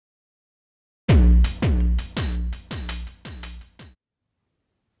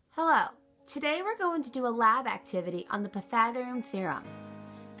Today we're going to do a lab activity on the Pythagorean theorem.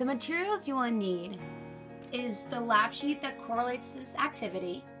 The materials you will need is the lab sheet that correlates this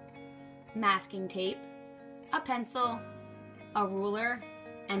activity, masking tape, a pencil, a ruler,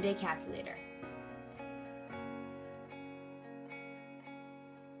 and a calculator.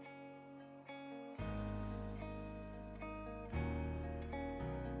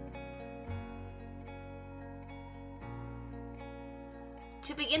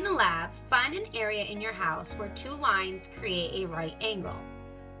 To begin the lab, find an area in your house where two lines create a right angle.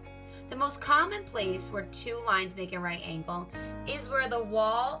 The most common place where two lines make a right angle is where the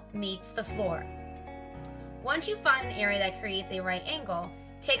wall meets the floor. Once you find an area that creates a right angle,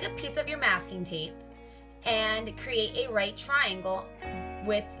 take a piece of your masking tape and create a right triangle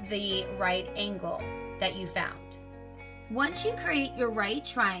with the right angle that you found. Once you create your right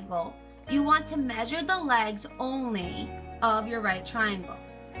triangle, you want to measure the legs only of your right triangle.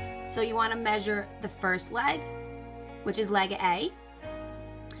 So you want to measure the first leg, which is leg A,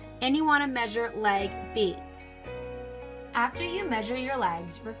 and you want to measure leg B. After you measure your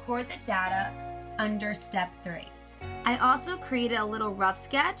legs, record the data under step 3. I also created a little rough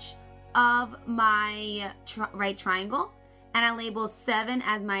sketch of my right triangle, and I labeled 7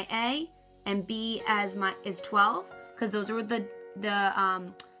 as my A and B as is 12, because those were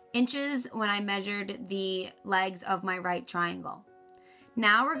the inches when I measured the legs of my right triangle.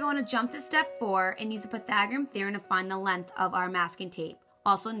 Now we're going to jump to step 4 and use the Pythagorean theorem to find the length of our masking tape,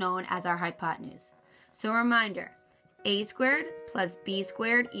 also known as our hypotenuse. So a reminder, a squared plus b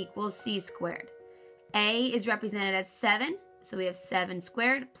squared equals c squared. A is represented as 7, so we have 7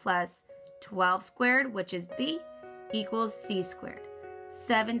 squared plus 12 squared, which is b, equals c squared.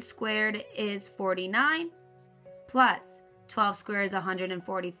 7 squared is 49, plus 12 squared is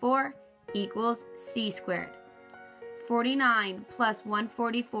 144, equals c squared. 49 plus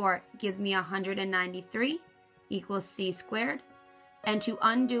 144 gives me 193, equals c squared. And to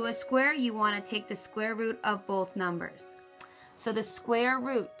undo a square, you want to take the square root of both numbers. So the square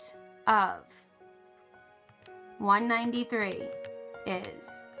root of 193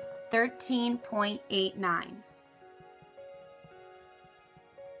 is 13.89.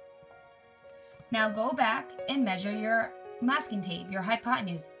 Now go back and measure your masking tape, your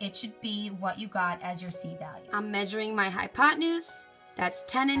hypotenuse. It should be what you got as your C value. I'm measuring my hypotenuse. That's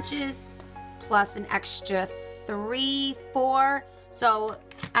 10 inches plus an extra 3, 4. So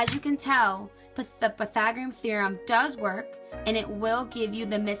as you can tell, the Pythagorean theorem does work, and it will give you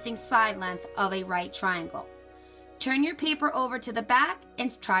the missing side length of a right triangle. Turn your paper over to the back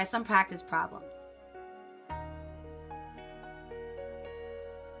and try some practice problems.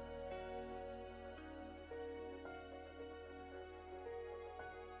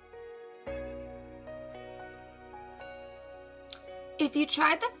 If you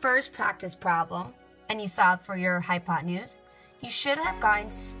tried the first practice problem and you solved for your hypotenuse, you should have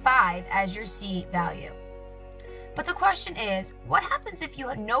gotten 5 as your C value. But the question is, what happens if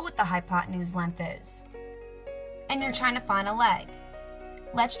you know what the hypotenuse length is and you're trying to find a leg?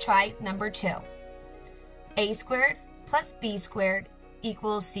 Let's try number 2. A squared plus b squared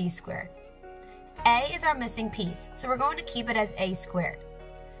equals c squared. A is our missing piece, so we're going to keep it as a squared.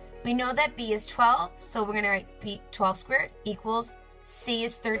 We know that b is 12, so we're going to write b 12 squared equals c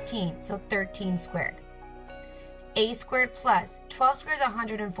is 13, so 13 squared. A squared plus 12 squared is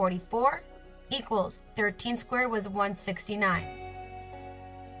 144 equals 13 squared was 169.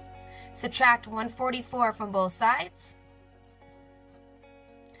 Subtract 144 from both sides.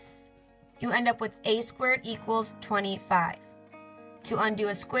 You end up with a squared equals 25. To undo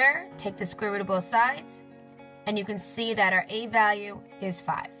a square, take the square root of both sides, and you can see that our a value is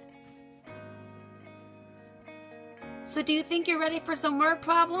 5. So do you think you're ready for some word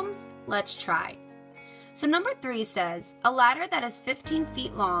problems? Let's try. So number 3 says, a ladder that is 15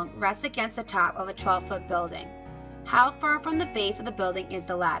 feet long rests against the top of a 12-foot building. How far from the base of the building is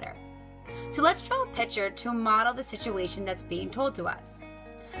the ladder? So let's draw a picture to model the situation that's being told to us.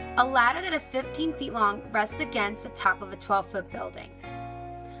 A ladder that is 15 feet long rests against the top of a 12-foot building.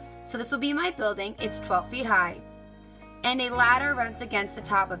 So this will be my building. It's 12 feet high. And a ladder runs against the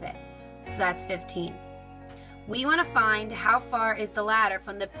top of it. So that's 15. We want to find how far is the ladder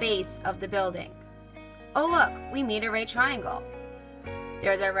from the base of the building. Oh look, we made a right triangle.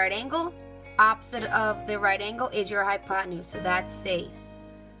 There's our right angle. Opposite of the right angle is your hypotenuse, so that's C.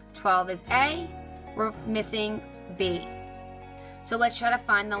 12 is A. We're missing B. So let's try to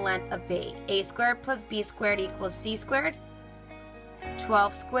find the length of B. A squared plus B squared equals C squared.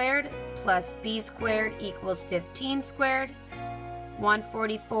 12 squared plus B squared equals 15 squared.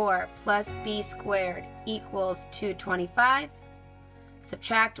 144 plus b squared equals 225.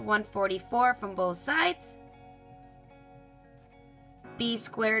 Subtract 144 from both sides. B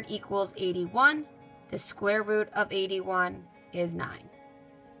squared equals 81. The square root of 81 is 9.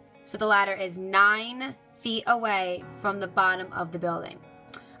 So the ladder is 9 feet away from the bottom of the building.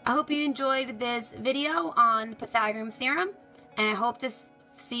 I hope you enjoyed this video on Pythagorean theorem, and I hope to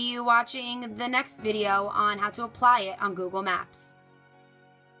see you watching the next video on how to apply it on Google Maps.